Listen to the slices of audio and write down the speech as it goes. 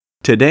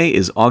Today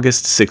is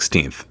August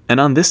 16th, and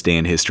on this day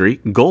in history,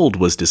 gold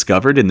was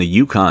discovered in the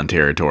Yukon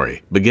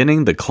Territory,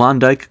 beginning the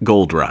Klondike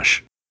Gold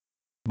Rush.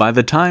 By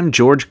the time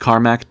George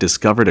Carmack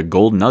discovered a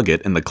gold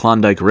nugget in the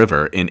Klondike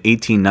River in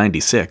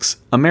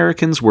 1896,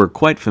 Americans were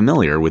quite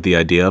familiar with the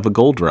idea of a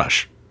gold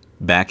rush.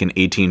 Back in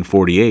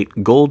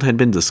 1848, gold had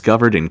been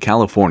discovered in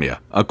California,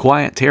 a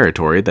quiet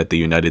territory that the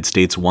United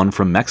States won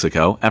from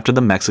Mexico after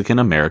the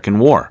Mexican-American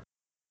War.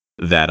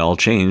 That all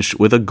changed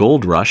with a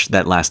gold rush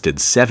that lasted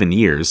 7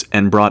 years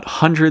and brought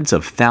hundreds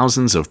of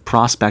thousands of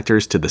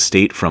prospectors to the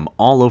state from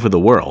all over the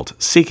world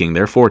seeking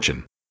their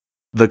fortune.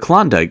 The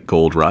Klondike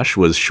Gold Rush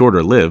was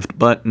shorter-lived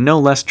but no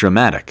less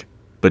dramatic.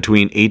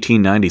 Between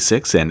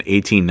 1896 and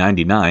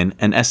 1899,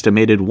 an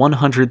estimated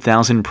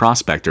 100,000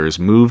 prospectors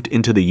moved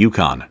into the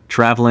Yukon,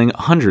 traveling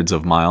hundreds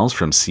of miles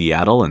from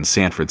Seattle and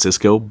San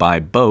Francisco by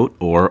boat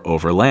or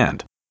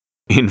overland.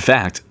 In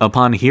fact,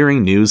 upon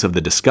hearing news of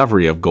the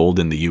discovery of gold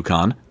in the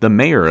Yukon, the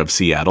mayor of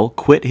Seattle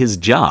quit his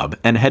job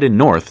and headed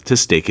north to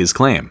stake his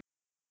claim.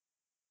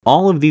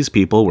 All of these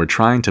people were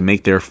trying to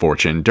make their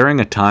fortune during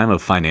a time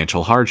of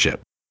financial hardship.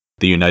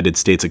 The United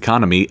States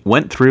economy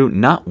went through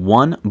not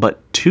one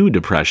but two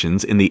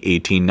depressions in the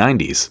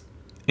 1890s.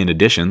 In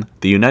addition,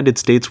 the United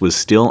States was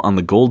still on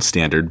the gold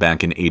standard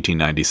back in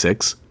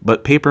 1896,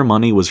 but paper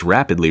money was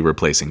rapidly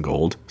replacing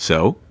gold,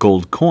 so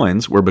gold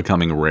coins were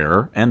becoming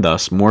rarer and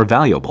thus more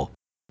valuable.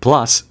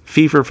 Plus,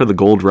 fever for the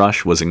gold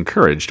rush was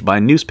encouraged by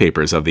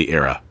newspapers of the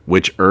era,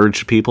 which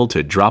urged people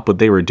to drop what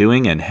they were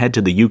doing and head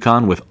to the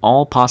Yukon with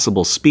all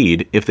possible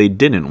speed if they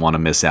didn't want to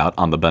miss out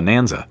on the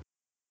bonanza.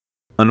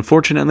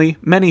 Unfortunately,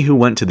 many who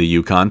went to the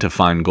Yukon to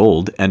find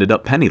gold ended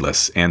up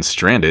penniless and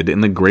stranded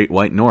in the Great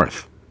White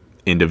North.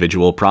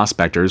 Individual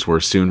prospectors were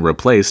soon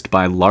replaced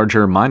by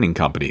larger mining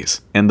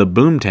companies, and the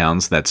boom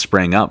towns that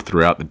sprang up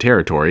throughout the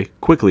territory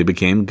quickly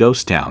became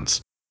ghost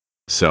towns.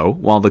 So,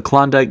 while the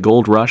Klondike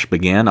Gold Rush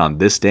began on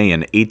this day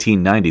in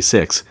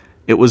 1896,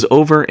 it was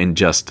over in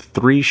just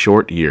 3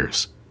 short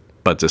years.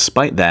 But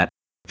despite that,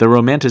 the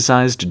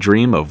romanticized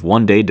dream of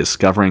one day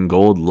discovering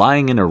gold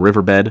lying in a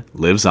riverbed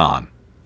lives on.